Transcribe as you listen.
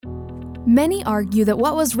Many argue that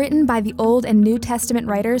what was written by the Old and New Testament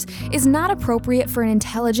writers is not appropriate for an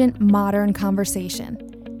intelligent, modern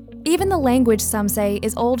conversation. Even the language, some say,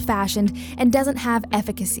 is old-fashioned and doesn't have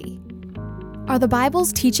efficacy. Are the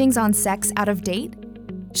Bible's teachings on sex out of date?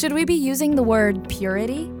 Should we be using the word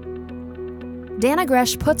purity? Dannah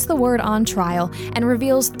Gresh puts the word on trial and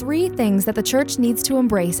reveals 3 things that the church needs to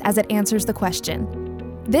embrace as it answers the question.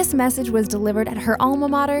 This message was delivered at her alma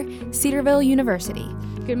mater, Cedarville University.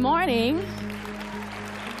 Good morning.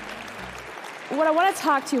 What I want to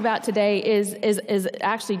talk to you about today is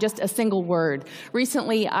actually just a single word.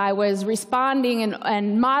 Recently, I was responding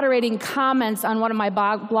and moderating comments on one of my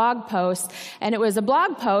blog posts, and it was a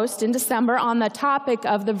blog post in December on the topic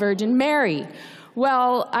of the Virgin Mary.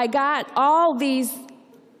 Well, I got all these,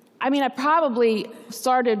 I probably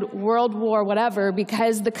started World War whatever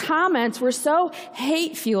because the comments were so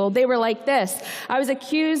hate-fueled. They were like this. I was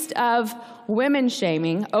accused of women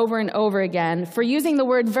shaming over and over again for using the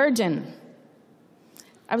word virgin.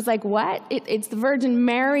 I was like, what? It's the Virgin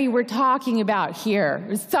Mary we're talking about here.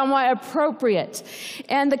 It's somewhat appropriate.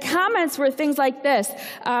 And the comments were things like this.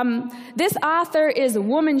 This author is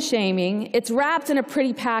woman shaming. It's wrapped in a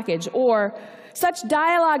pretty package. Or, such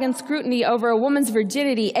dialogue and scrutiny over a woman's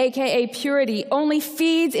virginity, aka purity, only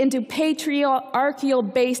feeds into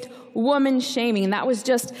patriarchal-based woman shaming. And that was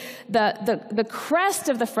just the crest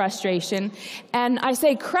of the frustration. And I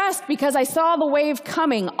say crest because I saw the wave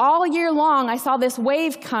coming. All year long, I saw this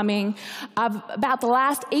wave coming of about the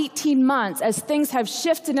last 18 months as things have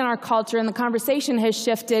shifted in our culture and the conversation has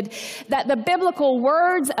shifted, that the biblical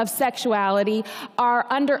words of sexuality are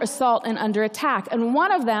under assault and under attack. And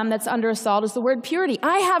one of them that's under assault is the word purity.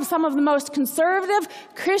 I have some of the most conservative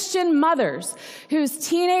Christian mothers whose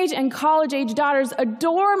teenage and college-age daughters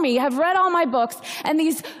adore me, have read all my books, and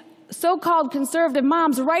these so-called conservative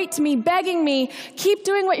moms write to me begging me, keep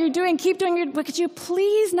doing what you're doing, but could you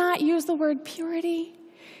please not use the word purity?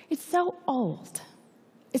 It's so old.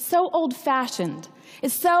 It's so old-fashioned.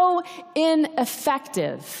 It's so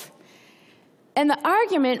ineffective. And the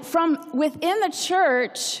argument from within the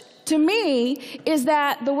church, to me, is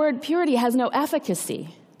that the word purity has no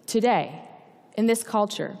efficacy today in this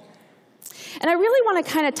culture. And I really want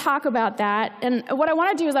to kind of talk about that. And what I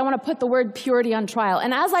want to do is I want to put the word purity on trial.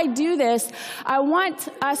 And as I do this, I want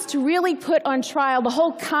us to really put on trial the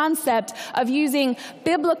whole concept of using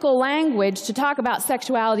biblical language to talk about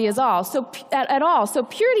sexuality at all. So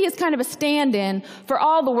purity is kind of a stand-in for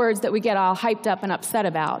all the words that we get all hyped up and upset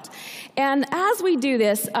about. And as we do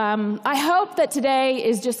this, I hope that today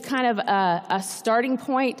is just kind of a starting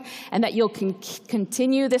point and that you'll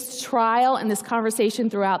continue this trial and this conversation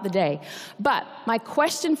throughout the day. But my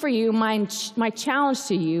question for you, my challenge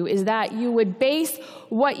to you, is that you would base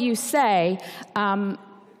what you say,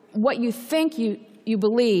 what you think you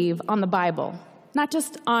believe on the Bible, not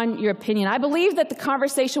just on your opinion. I believe that the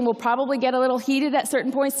conversation will probably get a little heated at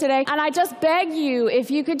certain points today. And I just beg you,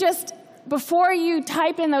 if you could just, before you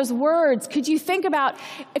type in those words, could you think about,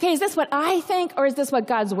 okay, is this what I think or is this what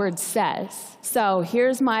God's word says? So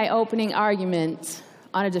here's my opening argument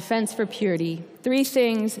on a defense for purity. 3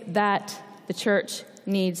 things that the church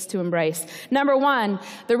needs to embrace. Number 1,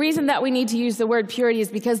 the reason that we need to use the word purity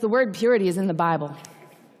is because the word purity is in the Bible.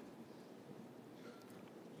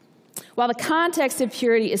 While the context of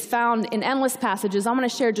purity is found in endless passages, I'm going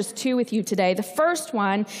to share just 2 with you today. The first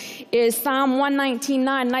one is Psalm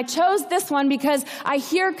 119:9, and I chose this one because I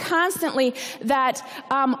hear constantly that,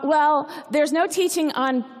 there's no teaching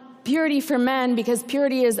on purity for men because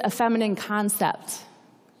purity is a feminine concept.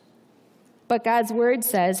 But God's word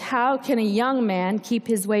says, how can a young man keep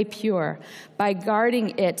his way pure? By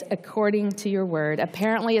guarding it according to your word.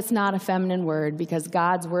 Apparently it's not a feminine word because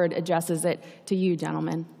God's word addresses it to you,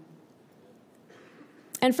 gentlemen.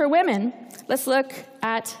 And for women, let's look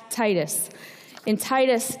at Titus. In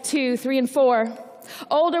Titus 2:3 and 4,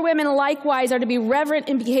 older women likewise are to be reverent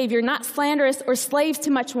in behavior, not slanderous or slaves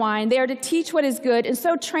to much wine. They are to teach what is good, and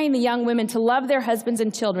so train the young women to love their husbands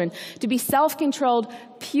and children, to be self-controlled,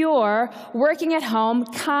 pure, working at home,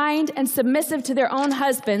 kind, and submissive to their own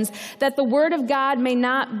husbands, that the word of God may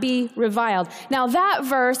not be reviled. Now that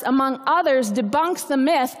verse, among others, debunks the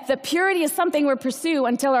myth that purity is something we pursue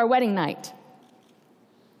until our wedding night,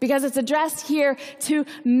 because it's addressed here to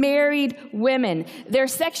married women. They're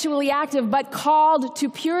sexually active, but called to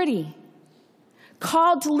purity,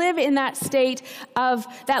 called to live in that state of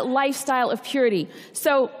that lifestyle of purity.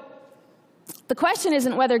 So the question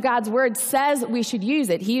isn't whether God's word says we should use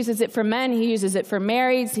it. He uses it for men, he uses it for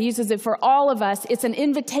marrieds, he uses it for all of us. It's an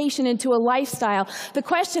invitation into a lifestyle. The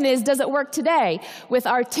question is, does it work today with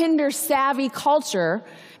our Tinder-savvy culture?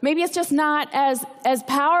 Maybe it's just not as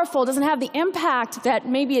powerful, doesn't have the impact that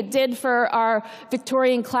maybe it did for our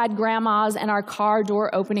Victorian-clad grandmas and our car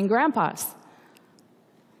door opening grandpas.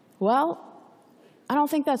 Well, I don't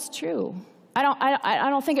think that's true. I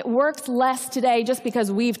don't think it works less today just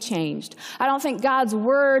because we've changed. I don't think God's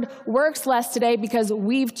word works less today because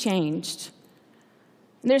we've changed.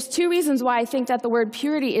 And there's two reasons why I think that the word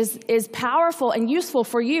purity is powerful and useful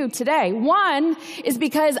for you today. One is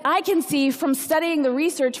because I can see from studying the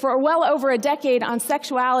research for well over a decade on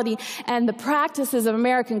sexuality and the practices of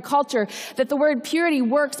American culture that the word purity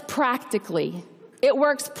works practically. It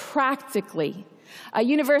works practically. A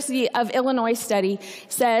University of Illinois study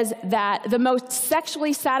says that the most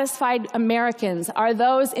sexually satisfied Americans are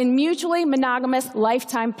those in mutually monogamous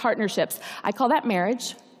lifetime partnerships. I call that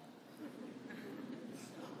marriage.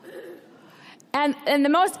 And the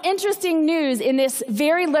most interesting news in this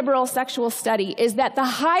very liberal sexual study is that the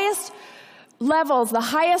highest levels, the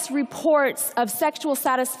highest reports of sexual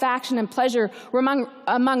satisfaction and pleasure were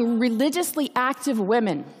among religiously active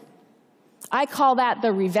women. I call that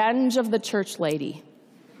the revenge of the church lady.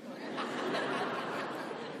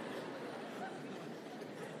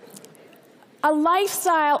 A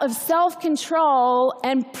lifestyle of self-control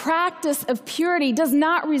and practice of purity does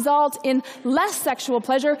not result in less sexual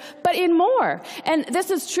pleasure, but in more. And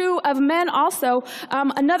this is true of men also.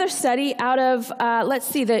 Another study out of,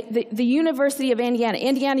 the University of Indiana,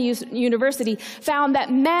 University, found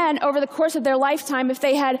that men, over the course of their lifetime, if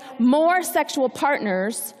they had more sexual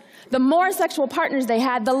partners, the more sexual partners they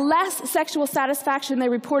had, the less sexual satisfaction they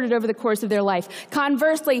reported over the course of their life.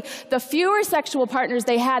 Conversely, the fewer sexual partners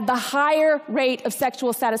they had, the higher rate of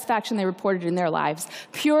sexual satisfaction they reported in their lives.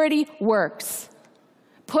 Purity works.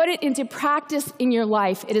 Put it into practice in your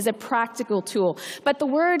life. It is a practical tool. But the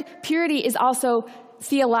word purity is also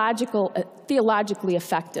theologically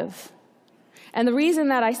effective. And the reason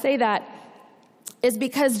that I say that is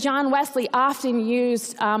because John Wesley often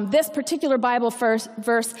used this particular Bible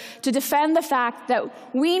verse to defend the fact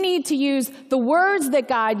that we need to use the words that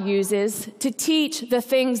God uses to teach the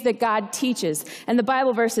things that God teaches. And the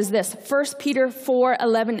Bible verse is this, 1 Peter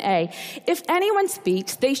 4:11a. If anyone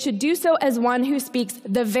speaks, they should do so as one who speaks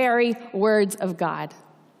the very words of God.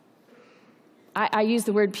 I use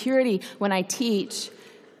the word purity when I teach.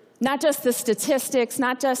 Not just the statistics,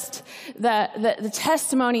 not just the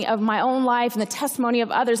testimony of my own life and the testimony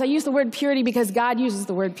of others. I use the word purity because God uses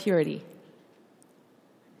the word purity.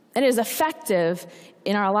 And it is effective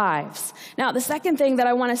in our lives. Now, the second thing that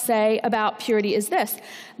I want to say about purity is this.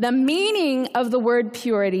 The meaning of the word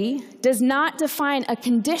purity does not define a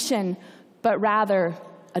condition, but rather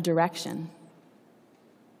a direction.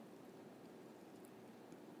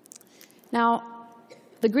 Now,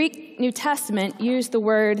 the Greek New Testament used the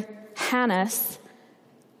word hanos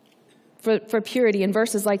for purity in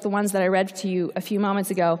verses like the ones that I read to you a few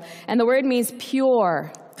moments ago. And the word means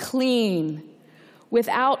pure, clean,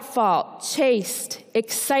 without fault, chaste,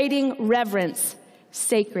 exciting reverence,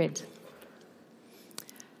 sacred.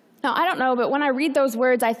 Now, I don't know, but when I read those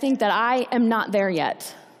words, I think that I am not there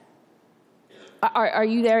yet. Are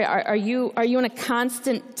you there? Are you in a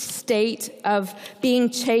constant state of being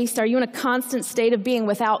chaste? Are you in a constant state of being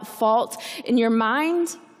without fault in your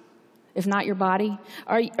mind, if not your body?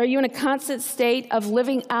 Are you in a constant state of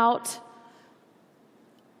living out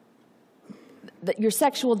your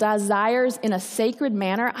sexual desires in a sacred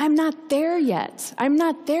manner? I'm not there yet. I'm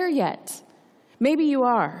not there yet. Maybe you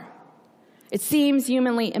are. It seems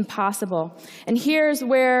humanly impossible. And here's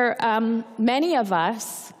where many of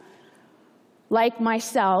us, like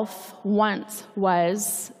myself, once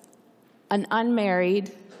was an unmarried,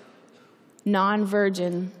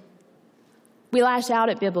 non-virgin, we lash out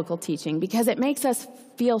at biblical teaching because it makes us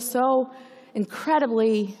feel so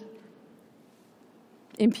incredibly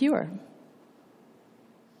impure.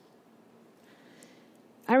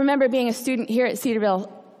 I remember being a student here at Cedarville,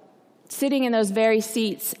 sitting in those very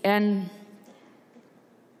seats and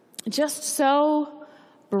just so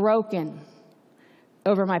broken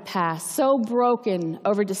over my past, so broken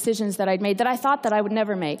over decisions that I'd made that I thought that I would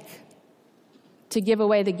never make, to give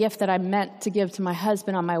away the gift that I meant to give to my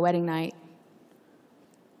husband on my wedding night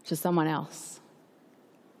to someone else.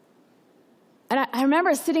 And I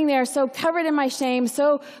remember sitting there so covered in my shame,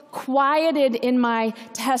 so quieted in my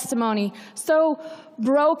testimony, so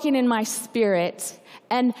broken in my spirit.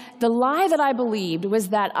 And the lie that I believed was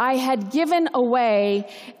that I had given away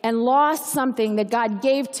and lost something that God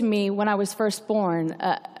gave to me when I was first born,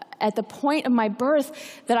 at the point of my birth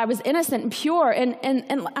that I was innocent and pure. And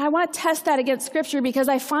I want to test that against Scripture, because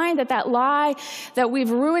I find that lie that we've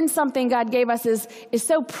ruined something God gave us is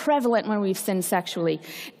so prevalent when we've sinned sexually.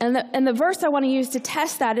 And the verse I want to use to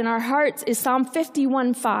test that in our hearts is Psalm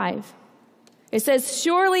 51:5. It says,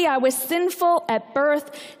 "Surely I was sinful at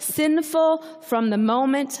birth, sinful from the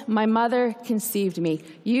moment my mother conceived me."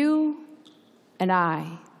 You and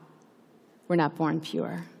I were not born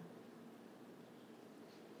pure.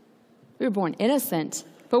 We were born innocent,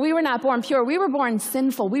 but we were not born pure. We were born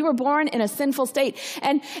sinful. We were born in a sinful state.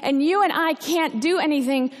 And you and I can't do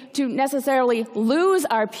anything to necessarily lose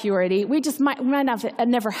our purity. We just might have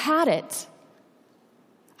never had it.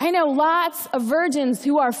 I know lots of virgins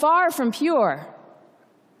who are far from pure.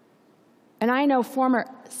 And I know former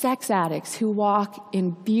sex addicts who walk in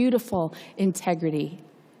beautiful integrity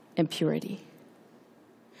and purity.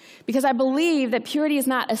 Because I believe that purity is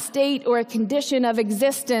not a state or a condition of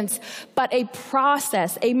existence, but a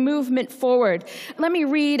process, a movement forward. Let me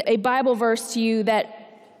read a Bible verse to you that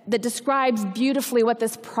describes beautifully what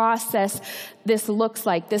this process, this looks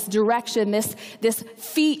like, this direction, this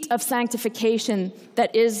feat of sanctification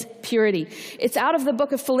that is purity. It's out of the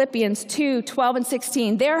book of Philippians 2:12 and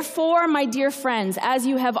 16. "Therefore, my dear friends, as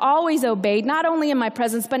you have always obeyed, not only in my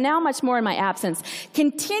presence, but now much more in my absence,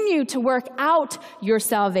 continue to work out your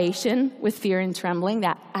salvation with fear and trembling,"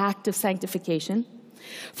 that act of sanctification.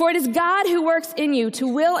 "For it is God who works in you to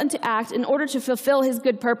will and to act in order to fulfill his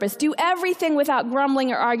good purpose. Do everything without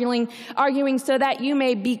grumbling or arguing so that you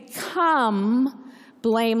may become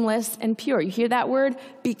blameless and pure." You hear that word?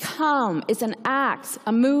 Become. It's an act,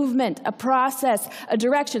 a movement, a process, a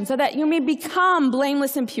direction, so that you may become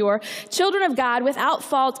blameless and pure, children of God without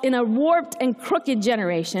fault in a warped and crooked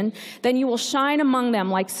generation. Then you will shine among them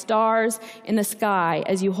like stars in the sky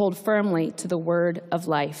as you hold firmly to the word of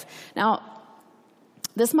life. Now,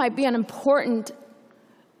 this might be an important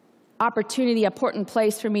opportunity, important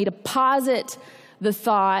place for me to posit the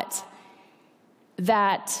thought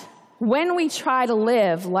that when we try to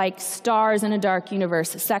live like stars in a dark universe,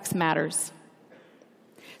 sex matters.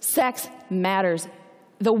 Sex matters.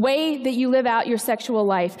 The way that you live out your sexual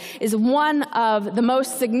life is one of the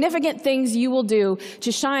most significant things you will do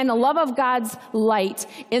to shine the love of God's light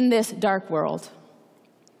in this dark world.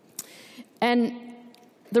 And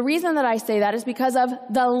the reason that I say that is because of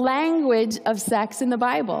the language of sex in the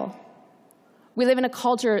Bible. We live in a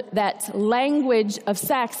culture that language of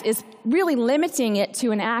sex is really limiting it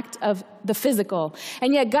to an act of the physical.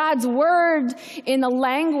 And yet God's word in the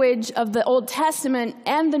language of the Old Testament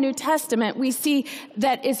and the New Testament, we see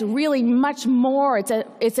that it's really much more.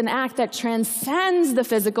 It's an act that transcends the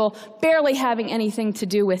physical, barely having anything to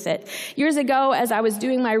do with it. Years ago, as I was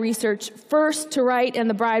doing my research, first to write And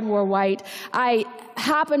the Bride Wore White, I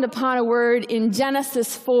happened upon a word in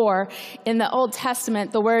Genesis 4 in the Old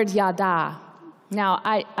Testament, the word yada. Now,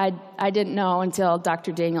 I didn't know until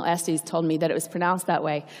Dr. Daniel Estes told me that it was pronounced that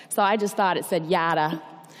way. So I just thought it said yada,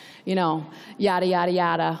 yada, yada,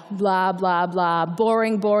 yada, blah, blah, blah,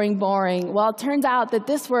 boring, boring, boring. Well, it turns out that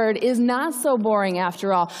this word is not so boring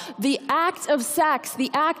after all. The act of sex,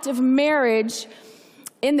 the act of marriage,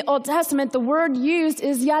 in the Old Testament, the word used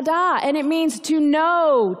is yada, and it means to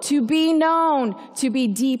know, to be known, to be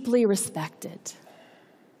deeply respected.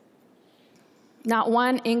 Not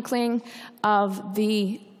one inkling of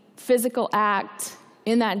the physical act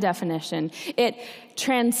in that definition. It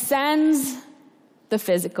transcends the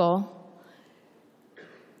physical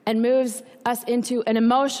and moves us into an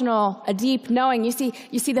emotional, a deep knowing. You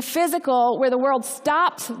see, the physical, where the world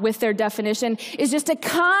stops with their definition, is just a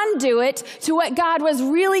conduit to what God was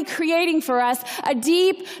really creating for us, a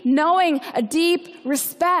deep knowing, a deep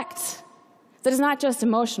respect that is not just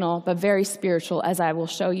emotional, but very spiritual, as I will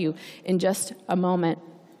show you in just a moment.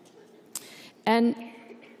 And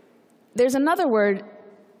there's another word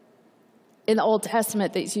in the Old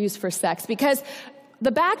Testament that's used for sex, because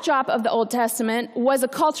the backdrop of the Old Testament was a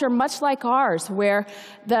culture much like ours, where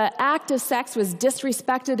the act of sex was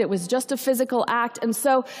disrespected. It was just a physical act. And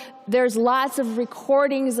so there's lots of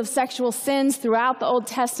recordings of sexual sins throughout the Old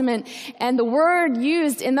Testament. And the word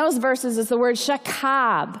used in those verses is the word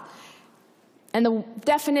shakab. And the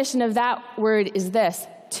definition of that word is this: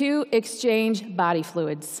 to exchange body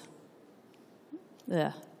fluids.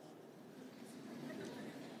 Ugh.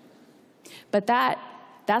 But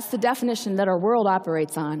that's the definition that our world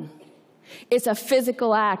operates on. It's a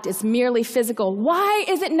physical act. It's merely physical. Why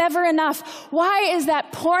is it never enough? Why is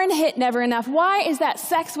that porn hit never enough? Why is that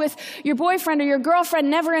sex with your boyfriend or your girlfriend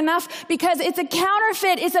never enough? Because it's a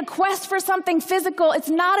counterfeit. It's a quest for something physical. It's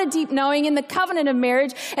not a deep knowing. In the covenant of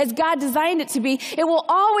marriage, as God designed it to be, it will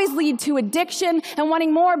always lead to addiction and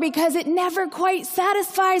wanting more because it never quite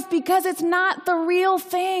satisfies, because it's not the real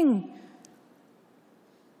thing.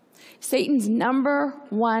 Satan's number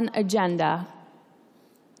one agenda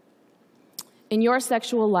in your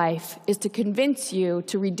sexual life is to convince you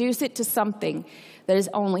to reduce it to something that is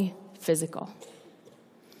only physical.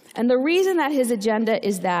 And the reason that his agenda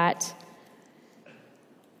is this.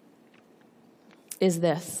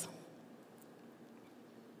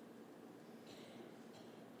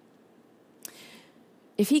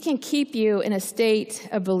 If he can keep you in a state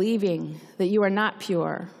of believing that you are not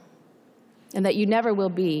pure and that you never will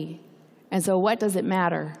be, and so what does it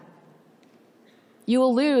matter? You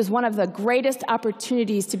will lose one of the greatest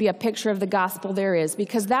opportunities to be a picture of the gospel there is,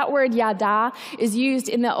 because that word yada is used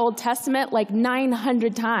in the Old Testament like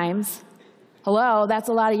 900 times. Hello, that's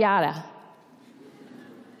a lot of yada.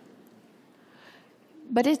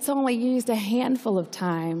 But it's only used a handful of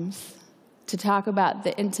times to talk about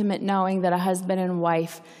the intimate knowing that a husband and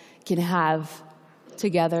wife can have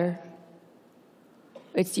together.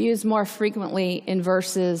 It's used more frequently in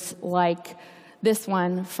verses like this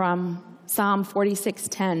one from Psalm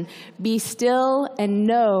 46:10. Be still and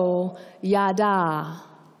know, yada,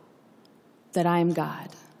 that I am God.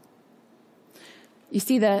 You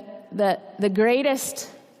see, the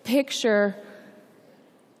greatest picture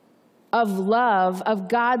of love, of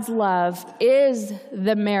God's love, is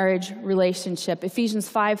the marriage relationship. Ephesians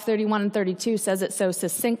 5:31 and 32 says it so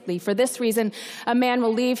succinctly. For this reason, a man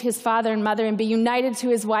will leave his father and mother and be united to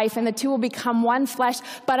his wife, and the two will become one flesh.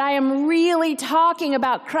 But I am really talking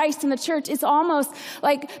about Christ and the church. It's almost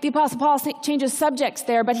like the Apostle Paul changes subjects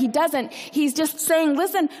there, but he doesn't. He's just saying,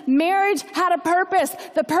 listen, marriage had a purpose.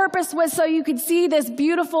 The purpose was so you could see this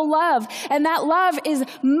beautiful love. And that love is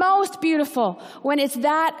most beautiful when it's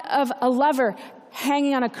that of a lover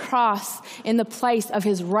hanging on a cross in the place of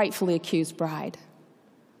his rightfully accused bride.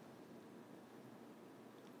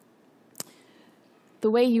 The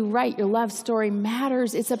way you write your love story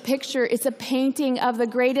matters. It's a picture, it's a painting of the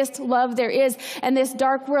greatest love there is, and this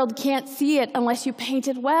dark world can't see it unless you paint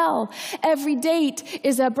it well. Every date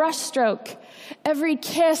is a brushstroke. Every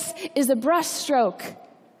kiss is a brushstroke.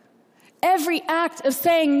 Every act of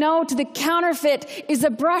saying no to the counterfeit is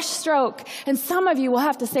a brushstroke. And some of you will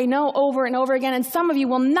have to say no over and over again, and some of you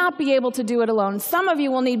will not be able to do it alone. Some of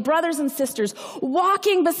you will need brothers and sisters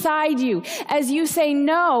walking beside you as you say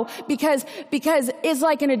no, because it's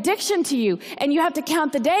like an addiction to you, and you have to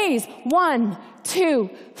count the days. 1, 2,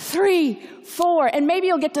 3, 4, and maybe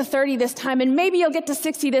you'll get to 30 this time, and maybe you'll get to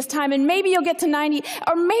 60 this time, and maybe you'll get to 90,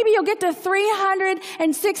 or maybe you'll get to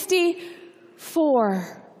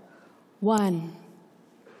 364. 1,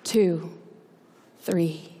 2,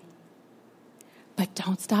 3. But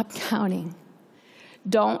don't stop counting.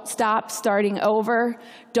 Don't stop starting over.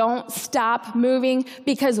 Don't stop moving,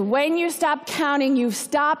 because when you stop counting, you've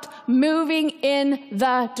stopped moving in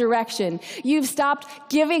the direction. You've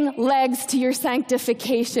stopped giving legs to your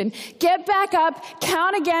sanctification. Get back up,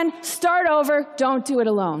 count again, start over. Don't do it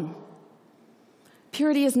alone.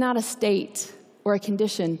 Purity is not a state or a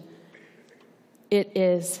condition. It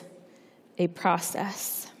is a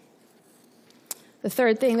process. The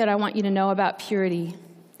third thing that I want you to know about purity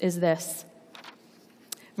is this.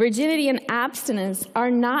 Virginity and abstinence are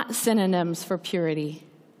not synonyms for purity.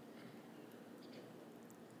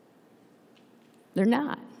 They're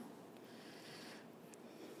not.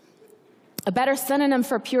 A better synonym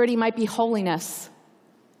for purity might be holiness.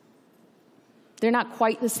 They're not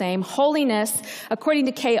quite the same. Holiness, according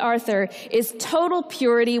to Kay Arthur, is total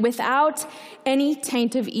purity without any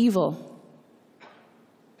taint of evil.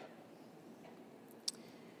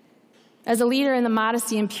 As a leader in the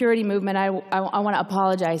modesty and purity movement, I want to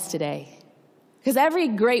apologize today. Because every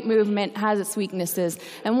great movement has its weaknesses.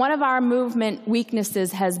 And one of our movement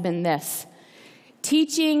weaknesses has been this: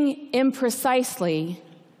 teaching imprecisely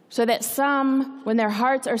so that some, when their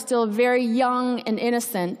hearts are still very young and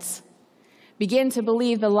innocent, begin to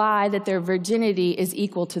believe the lie that their virginity is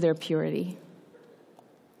equal to their purity.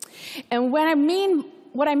 And what I mean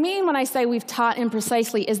when I say we've taught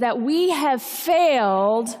imprecisely is that we have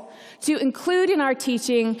failed to include in our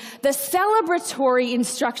teaching the celebratory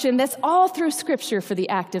instruction that's all through Scripture for the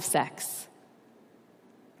act of sex.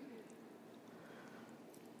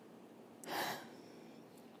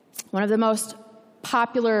 One of the most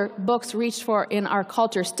popular books reached for in our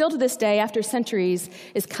culture, still to this day, after centuries,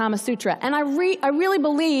 is Kama Sutra. And I really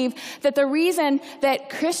believe that the reason that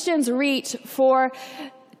Christians reach for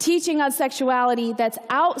teaching on sexuality that's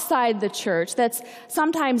outside the church, that's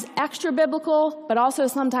sometimes extra-biblical, but also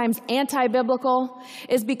sometimes anti-biblical,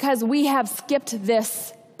 is because we have skipped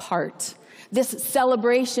this part, this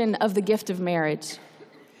celebration of the gift of marriage.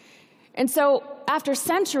 And so, after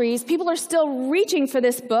centuries, people are still reaching for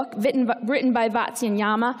this book written by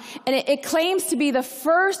Vatsyayana, and it claims to be the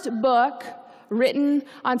first book written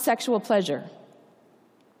on sexual pleasure.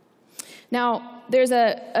 Now, there's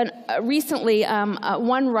recently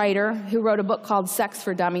one writer who wrote a book called Sex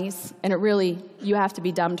for Dummies, and you have to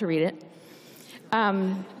be dumb to read it,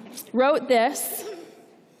 wrote this: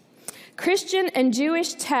 Christian and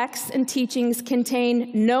Jewish texts and teachings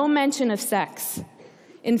contain no mention of sex.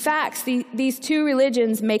 In fact, these two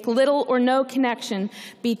religions make little or no connection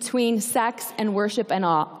between sex and worship at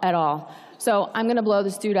all. So I'm going to blow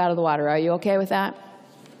this dude out of the water. Are you okay with that?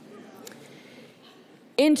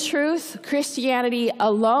 In truth, Christianity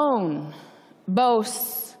alone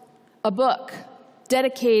boasts a book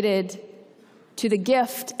dedicated to the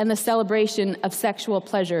gift and the celebration of sexual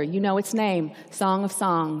pleasure. You know its name, Song of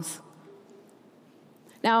Songs.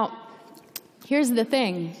 Now, here's the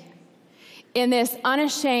thing. In this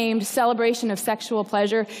unashamed celebration of sexual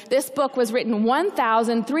pleasure, this book was written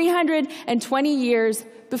 1,320 years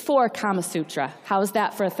before Kama Sutra. How is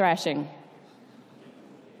that for a thrashing?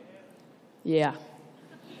 Yeah.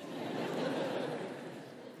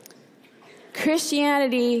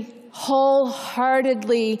 Christianity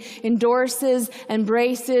wholeheartedly endorses,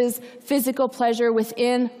 embraces physical pleasure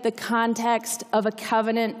within the context of a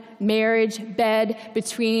covenant marriage bed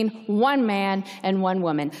between one man and one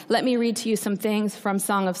woman. Let me read to you some things from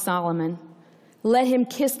Song of Solomon. Let him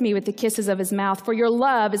kiss me with the kisses of his mouth, for your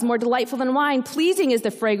love is more delightful than wine. Pleasing is the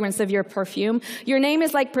fragrance of your perfume. Your name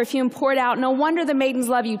is like perfume poured out. No wonder the maidens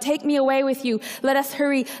love you. Take me away with you. Let us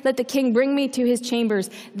hurry. Let the king bring me to his chambers.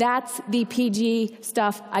 That's the PG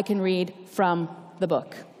stuff I can read from the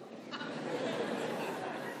book.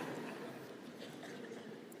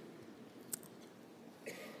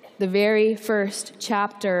 The very first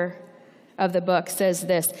chapter of the book says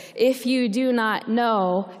this: if you do not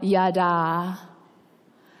know Yada,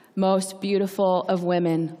 most beautiful of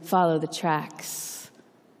women, follow the tracks.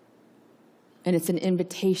 And it's an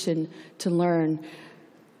invitation to learn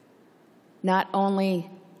not only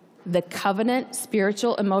the covenant,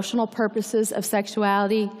 spiritual, emotional purposes of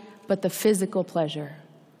sexuality, but the physical pleasure.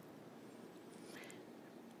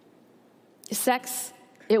 Sex,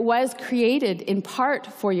 it was created in part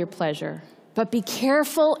for your pleasure. But be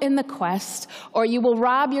careful in the quest, or you will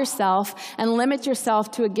rob yourself and limit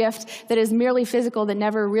yourself to a gift that is merely physical, that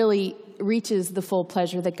never really reaches the full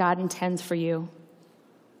pleasure that God intends for you.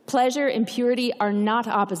 Pleasure and purity are not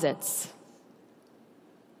opposites.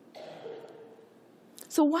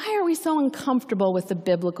 So why are we so uncomfortable with the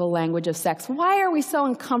biblical language of sex? Why are we so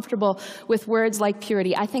uncomfortable with words like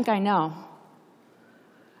purity? I think I know.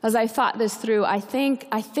 As I thought this through, I think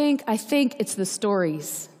it's the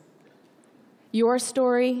stories. Your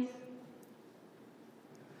story,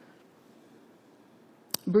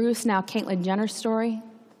 Bruce, now Caitlyn Jenner's story.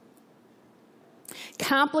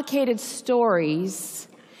 Complicated stories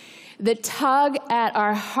that tug at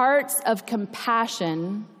our hearts of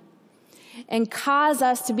compassion and cause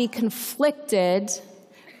us to be conflicted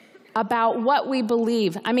about what we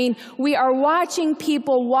believe. I mean, we are watching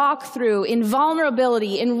people walk through in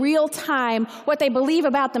vulnerability, in real time, what they believe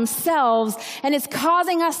about themselves, and it's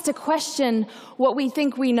causing us to question what we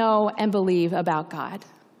think we know and believe about God.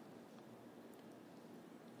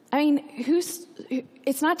 I mean,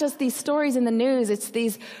 it's not just these stories in the news, it's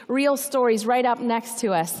these real stories right up next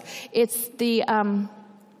to us. It's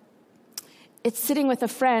sitting with a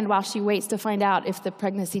friend while she waits to find out if the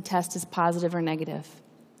pregnancy test is positive or negative.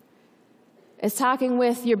 It's talking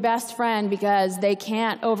with your best friend because they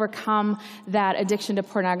can't overcome that addiction to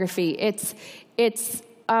pornography. It's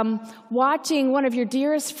watching one of your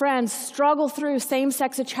dearest friends struggle through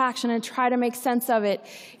same-sex attraction and try to make sense of it.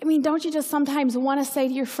 I mean, don't you just sometimes want to say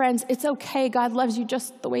to your friends, it's okay, God loves you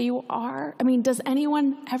just the way you are? I mean, does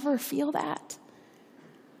anyone ever feel that?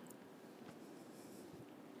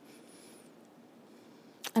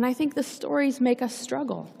 And I think the stories make us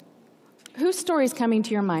struggle. Whose story is coming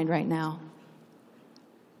to your mind right now?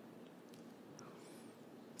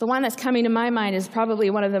 The one that's coming to my mind is probably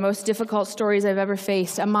one of the most difficult stories I've ever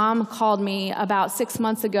faced. A mom called me about 6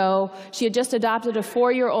 months ago. She had just adopted a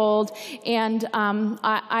 4-year-old, and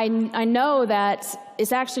I know that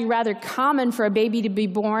it's actually rather common for a baby to be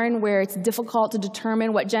born where it's difficult to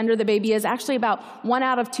determine what gender the baby is. Actually, about 1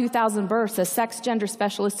 out of 2,000 births, a sex gender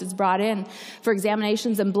specialist is brought in for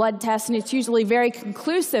examinations and blood tests, and it's usually very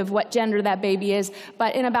conclusive what gender that baby is.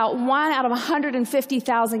 But in about 1 out of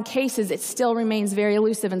 150,000 cases, it still remains very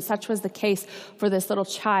elusive, and such was the case for this little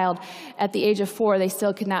child. At the age of 4, they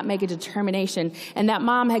still could not make a determination. And that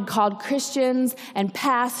mom had called Christians and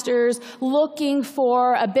pastors looking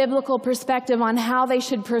for a biblical perspective on how they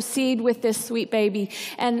should proceed with this sweet baby.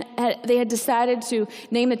 And they had decided to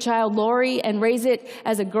name the child Lori and raise it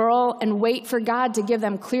as a girl and wait for God to give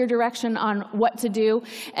them clear direction on what to do.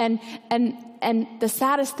 And the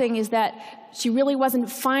saddest thing is that she really wasn't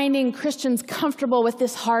finding Christians comfortable with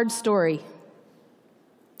this hard story.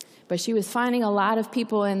 But she was finding a lot of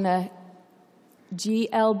people in the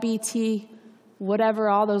GLBT, whatever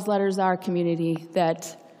all those letters are, community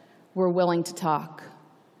that were willing to talk.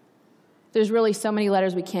 There's really so many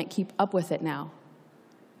letters we can't keep up with it now.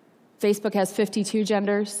 Facebook has 52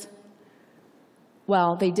 genders.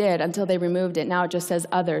 Well, they did until they removed it. Now it just says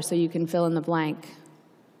other, so you can fill in the blank.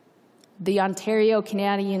 The Ontario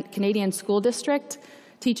Canadian School District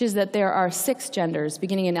teaches that there are 6 genders.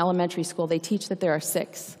 Beginning in elementary school, they teach that there are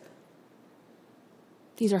 6.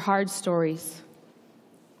 These are hard stories.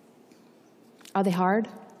 Are they hard?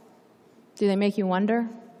 Do they make you wonder?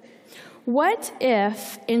 What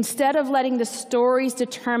if, instead of letting the stories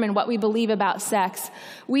determine what we believe about sex,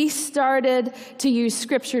 we started to use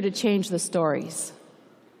Scripture to change the stories?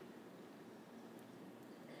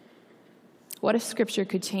 What if Scripture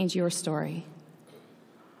could change your story?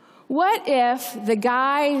 What if the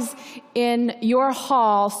guys in your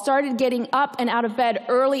hall started getting up and out of bed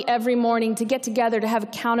early every morning to get together, to have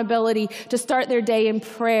accountability, to start their day in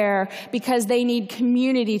prayer because they need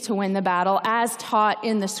community to win the battle as taught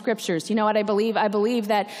in the Scriptures? You know what I believe? I believe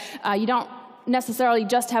that you don't necessarily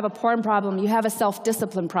just have a porn problem, you have a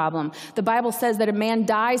self-discipline problem. The Bible says that a man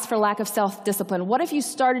dies for lack of self-discipline. What if you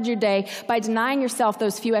started your day by denying yourself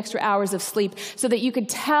those few extra hours of sleep so that you could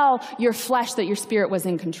tell your flesh that your spirit was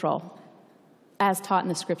in control, as taught in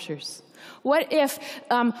the Scriptures? What if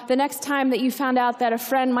the next time that you found out that a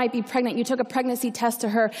friend might be pregnant, you took a pregnancy test to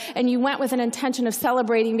her and you went with an intention of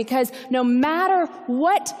celebrating, because no matter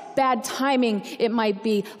what bad timing it might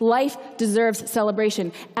be, life deserves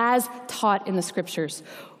celebration as taught in the Scriptures?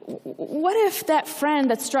 What if that friend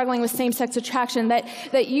that's struggling with same-sex attraction,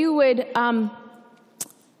 that you would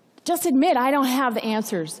just admit, I don't have the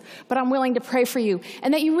answers, but I'm willing to pray for you.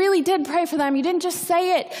 And that you really did pray for them. You didn't just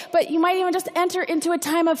say it, but you might even just enter into a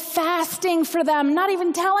time of fasting for them, not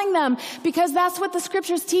even telling them, because that's what the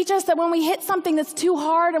Scriptures teach us, that when we hit something that's too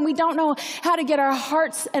hard and we don't know how to get our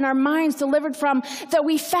hearts and our minds delivered from, that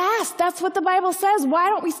we fast. That's what the Bible says. Why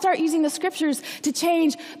don't we start using the Scriptures to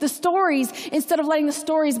change the stories instead of letting the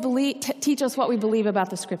stories teach us what we believe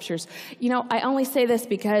about the Scriptures? You know, I only say this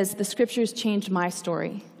because the Scriptures changed my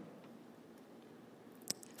story.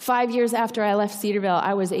 5 years after I left Cedarville,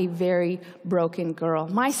 I was a very broken girl.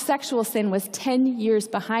 My sexual sin was 10 years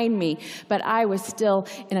behind me, but I was still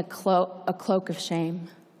in a cloak of shame.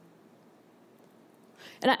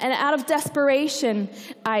 And out of desperation,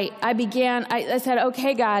 I said,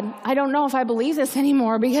 okay, God, I don't know if I believe this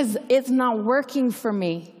anymore because it's not working for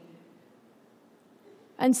me.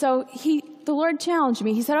 And so the Lord challenged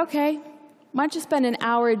me. He said, okay, why don't you spend an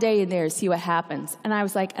hour a day in there and see what happens? And I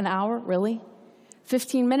was like, an hour? Really?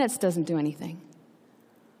 15 minutes doesn't do anything.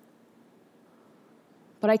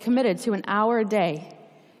 But I committed to an hour a day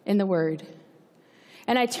in the Word.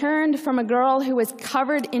 And I turned from a girl who was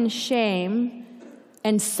covered in shame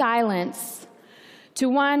and silence to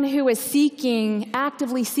one who was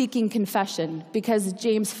actively seeking confession, because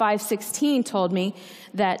James 5:16 told me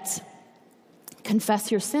that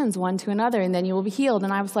confess your sins one to another and then you will be healed.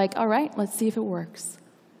 And I was like, all right, let's see if it works.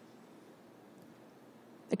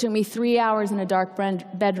 It took me 3 hours in a dark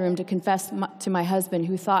bedroom to confess to my husband,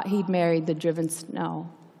 who thought he'd married the driven snow.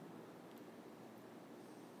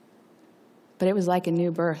 But it was like a new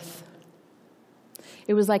birth.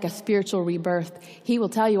 It was like a spiritual rebirth. He will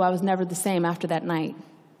tell you I was never the same after that night.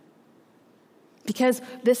 Because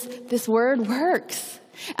this word works.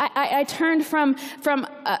 I turned from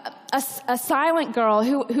a silent girl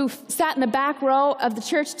who sat in the back row of the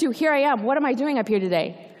church to, here I am. What am I doing up here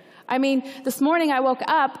today? I mean, this morning I woke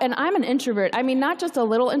up, and I'm an introvert. I mean, not just a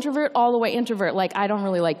little introvert, all the way introvert. Like, I don't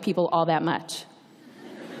really like people all that much.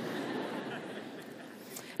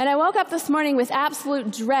 And I woke up this morning with absolute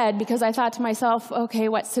dread because I thought to myself, okay,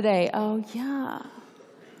 what's today? Oh, yeah,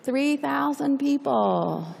 3,000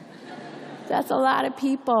 people. That's a lot of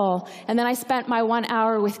people. And then I spent my 1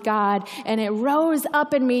 hour with God, and it rose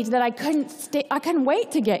up in me that I couldn't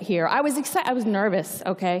wait to get here. I was excited. I was nervous,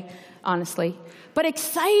 okay, honestly. But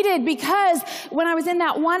excited because when I was in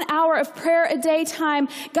that 1 hour of prayer a day time,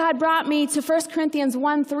 God brought me to 1 Corinthians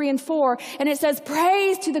 1, 3, and 4. And it says,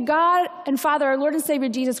 praise to the God and Father, our Lord and Savior,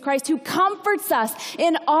 Jesus Christ, who comforts us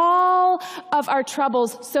in all of our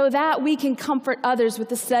troubles so that we can comfort others with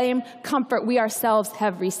the same comfort we ourselves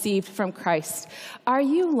have received from Christ. Are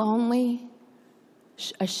you lonely,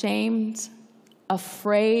 ashamed,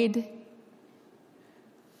 afraid?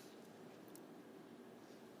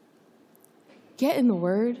 Get in the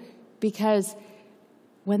Word, because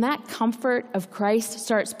when that comfort of Christ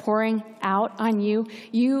starts pouring out on you,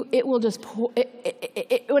 it will just pour,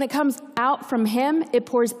 when it comes out from Him, it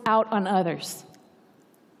pours out on others.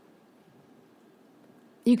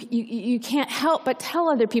 You can't help but tell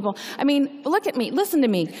other people. I mean, look at me, listen to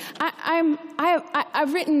me.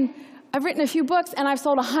 I've written a few books, and I've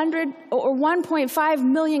sold 100 or 1.5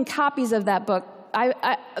 million copies of that book.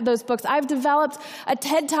 Those books. I've developed a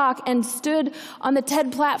TED Talk and stood on the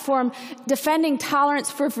TED platform defending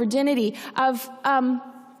tolerance for virginity. I've been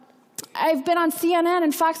on CNN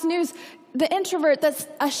and Fox News. The introvert that's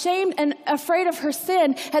ashamed and afraid of her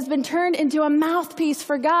sin has been turned into a mouthpiece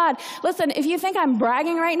for God. Listen, if you think I'm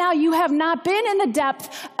bragging right now, you have not been in the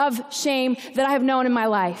depth of shame that I have known in my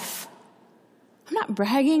life. I'm not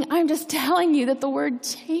bragging. I'm just telling you that the Word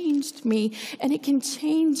changed me, and it can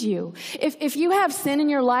change you. If you have sin in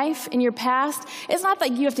your life, in your past, it's not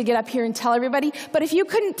that you have to get up here and tell everybody, but if you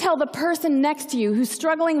couldn't tell the person next to you who's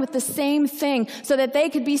struggling with the same thing so that they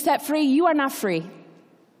could be set free, you are not free.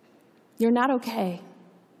 You're not okay.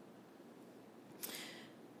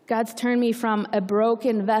 God's turned me from a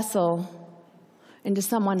broken vessel into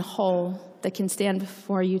someone whole that can stand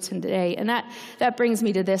before you today. And that brings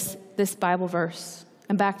me to this Bible verse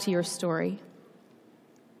and back to your story.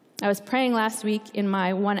 I was praying last week in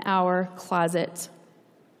my 1 hour closet,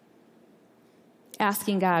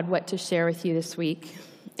 asking God what to share with you this week.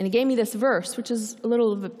 And He gave me this verse, which is a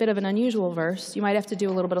little bit of an unusual verse. You might have to do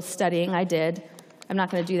a little bit of studying. I did. I'm not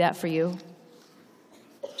going to do that for you.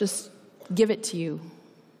 Just give it to you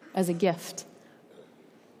as a gift.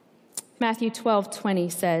 Matthew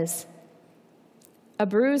 12:20 says, "A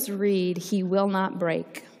bruised reed He will not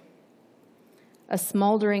break. A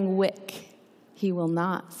smoldering wick He will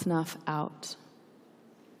not snuff out."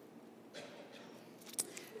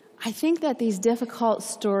 I think that these difficult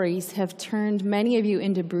stories have turned many of you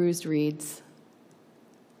into bruised reeds.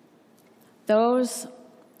 Those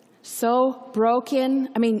so broken.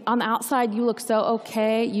 I mean, on the outside, you look so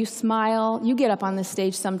okay. You smile. You get up on the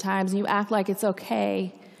stage sometimes and you act like it's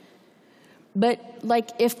okay. But like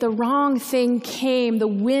if the wrong thing came, the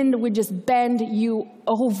wind would just bend you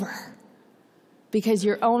over, because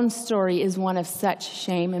your own story is one of such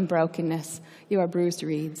shame and brokenness. You are bruised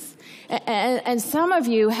reeds. And some of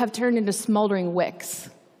you have turned into smoldering wicks.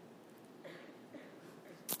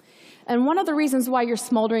 And one of the reasons why you're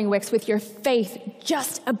smoldering wicks with your faith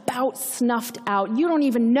just about snuffed out, you don't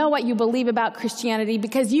even know what you believe about Christianity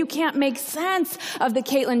because you can't make sense of the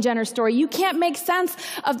Caitlyn Jenner story. You can't make sense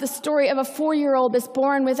of the story of a 4-year-old that's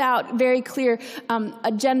born without very clear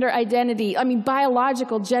a gender identity. I mean,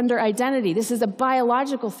 biological gender identity. This is a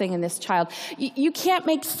biological thing in this child. You can't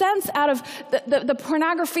make sense out of the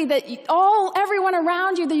pornography that everyone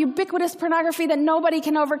around you, the ubiquitous pornography that nobody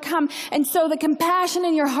can overcome. And so the compassion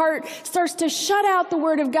in your heart starts to shut out the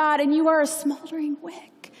Word of God, and you are a smoldering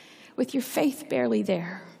wick with your faith barely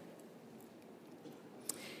there.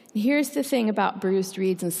 And here's the thing about bruised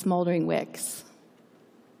reeds and smoldering wicks.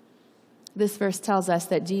 This verse tells us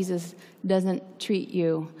that Jesus doesn't treat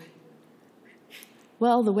you,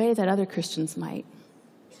 well, the way that other Christians might.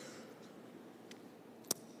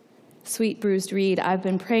 Sweet bruised reed, I've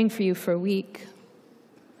been praying for you for a week,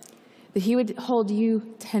 that He would hold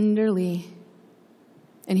you tenderly.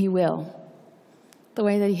 And He will, the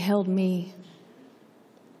way that He held me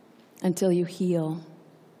until you heal.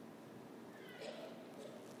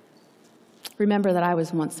 Remember that I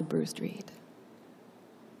was once a bruised reed.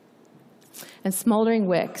 And smoldering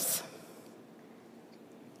wicks.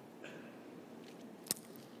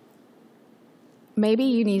 Maybe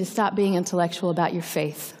you need to stop being intellectual about your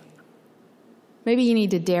faith. Maybe you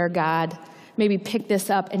need to dare God. Maybe pick this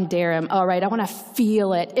up and dare Him. All right, I want to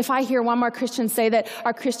feel it. If I hear one more Christian say that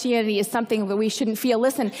our Christianity is something that we shouldn't feel,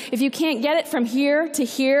 listen, if you can't get it from here to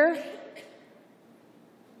here,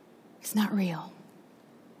 it's not real.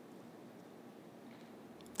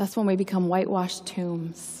 That's when we become whitewashed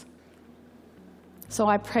tombs. So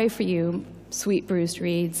I pray for you, sweet bruised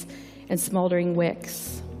reeds and smoldering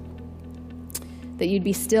wicks. that you'd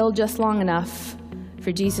be still just long enough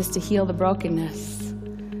for Jesus to heal the brokenness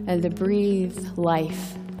and to breathe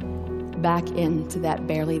life back into that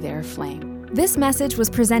barely there flame. This message was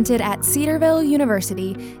presented at Cedarville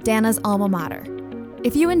University, Dana's alma mater.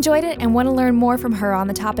 If you enjoyed it and want to learn more from her on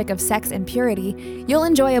the topic of sex and purity, you'll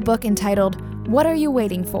enjoy a book entitled, What Are You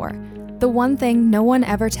Waiting For? The One Thing No One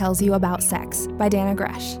Ever Tells You About Sex by Dana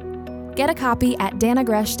Gresh. Get a copy at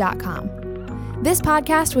danagresh.com. This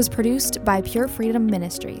podcast was produced by Pure Freedom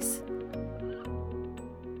Ministries.